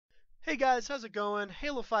Hey guys, how's it going?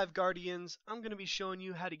 Halo 5 Guardians. I'm going to be showing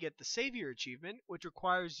you how to get the Savior achievement, which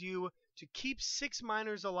requires you to keep 6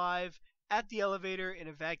 miners alive at the elevator in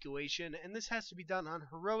evacuation, and this has to be done on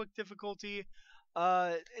heroic difficulty.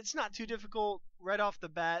 It's not too difficult right off the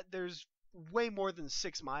bat. There's way more than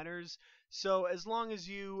 6 miners, so as long as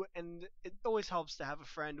you, and it always helps to have a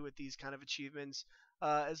friend with these kind of achievements,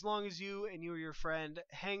 as long as you and your friend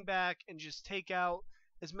hang back and just take out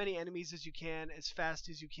as many enemies as you can, as fast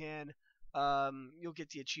as you can. You'll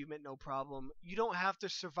get the achievement no problem. You don't have to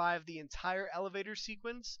survive the entire elevator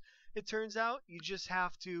sequence, it turns out. You just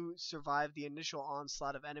have to survive the initial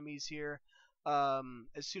onslaught of enemies here.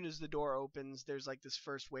 As soon as the door opens, there's like this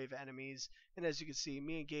first wave of enemies. And as you can see,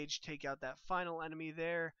 me and Gage take out that final enemy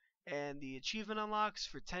there. And the achievement unlocks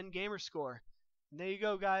for 10 gamer score. And there you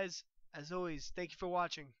go, guys. As always, thank you for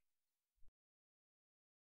watching.